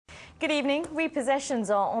Good evening. Repossessions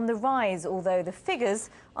are on the rise, although the figures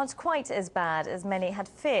aren't quite as bad as many had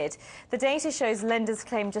feared. The data shows lenders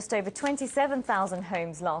claimed just over 27,000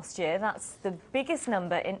 homes last year. That's the biggest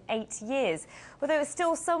number in 8 years, although it's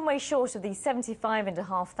still some way short of the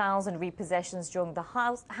 75,500 repossessions during the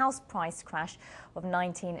house price crash of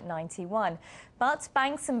 1991. But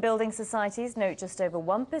banks and building societies note just over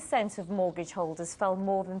 1% of mortgage holders fell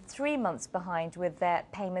more than 3 months behind with their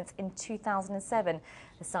payments in 2007,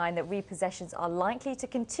 a sign that repossessions are likely to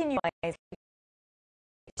continue.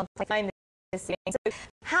 So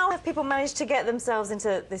how have people managed to get themselves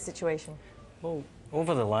into this situation? Well,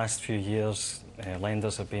 over the last few years,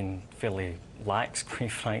 lenders have been fairly lax,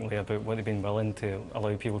 quite frankly, about what they've been willing to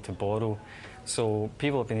allow people to borrow. So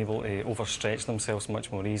people have been able to overstretch themselves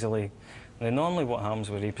much more easily. Now, normally what happens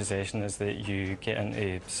with repossession is that you get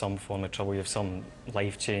into some form of trouble. You have some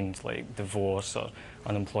life change like divorce or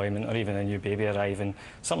unemployment or even a new baby arriving,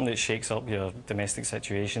 something that shakes up your domestic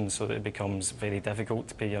situation so that it becomes very difficult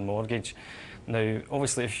to pay your mortgage. Now,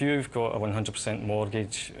 obviously, if you've got a 100%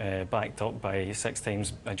 mortgage backed up by 6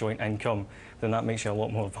 times a joint income, then that makes you a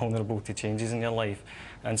lot more vulnerable to changes in your life.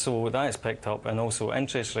 And so that's picked up, and also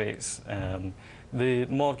interest rates. The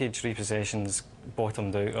mortgage repossessions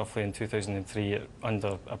bottomed out roughly in 2003 at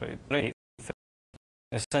under about 8.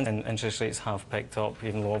 Since then, interest rates have picked up,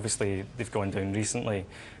 even though obviously they've gone down recently,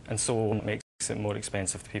 and so it makes it more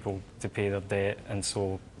expensive to people to pay their debt, and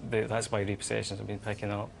so that's why repossessions have been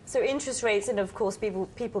picking up. So interest rates and, of course,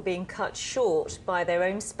 people being cut short by their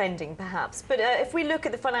own spending, perhaps. But if we look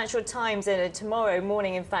at the Financial Times tomorrow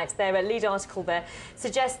morning, in fact, their lead article there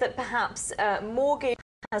suggests that perhaps mortgage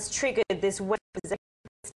has triggered this web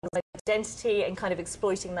identity and kind of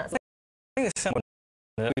exploiting that. I think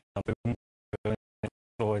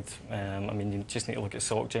fraud. I mean, you just need to look at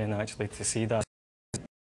SocGen actually to see that.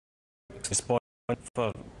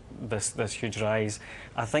 For this huge rise,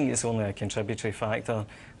 I think it's only a contributory factor.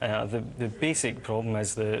 The basic problem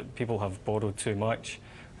is that people have borrowed too much.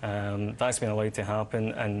 That's been allowed to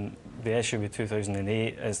happen, and the issue with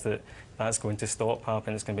 2008 is that that's going to stop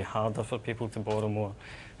happening. It's going to be harder for people to borrow more.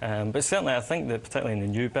 But certainly I think that particularly in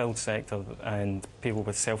the new build sector and people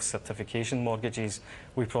with self-certification mortgages,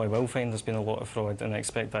 we probably will find there's been a lot of fraud, and I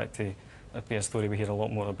expect that to be a story we hear a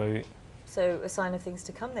lot more about. So a sign of things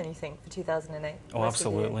to come then, you think, for 2008? Oh,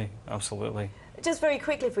 absolutely, absolutely. Just very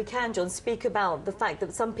quickly, if we can, John, speak about the fact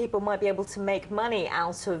that some people might be able to make money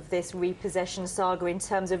out of this repossession saga in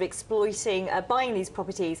terms of exploiting, buying these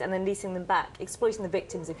properties and then leasing them back, exploiting the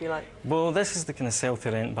victims, if you like. Well, this is the kind of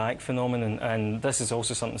sell-to-rent-back phenomenon, and this is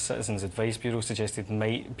also something the Citizens Advice Bureau suggested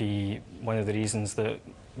might be one of the reasons that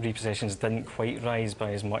repossessions didn't quite rise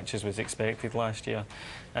by as much as was expected last year.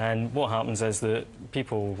 And what happens is that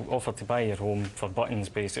people offer to buy your home for buttons,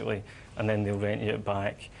 basically, and then they'll rent you it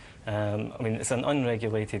back. I mean, it's an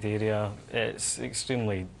unregulated area. It's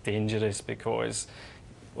extremely dangerous because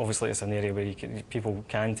obviously it's an area where people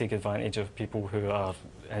can take advantage of people who are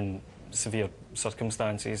in severe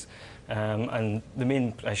circumstances. And the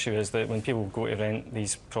main issue is that when people go to rent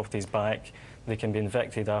these properties back, they can be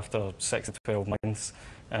evicted after 6 to 12 months,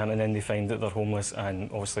 and then they find that they're homeless, and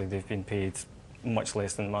obviously they've been paid much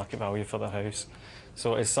less than market value for their house.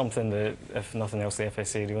 So it's something that, if nothing else, the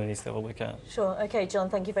FSA really needs to have a look at. Sure. OK, John,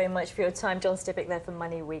 thank you very much for your time. John Stippick there from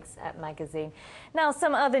Money Weeks magazine. Now,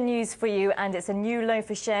 some other news for you, and it's a new low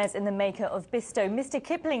for shares in the maker of Bisto, Mr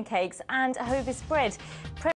Kipling cakes and Hovis bread.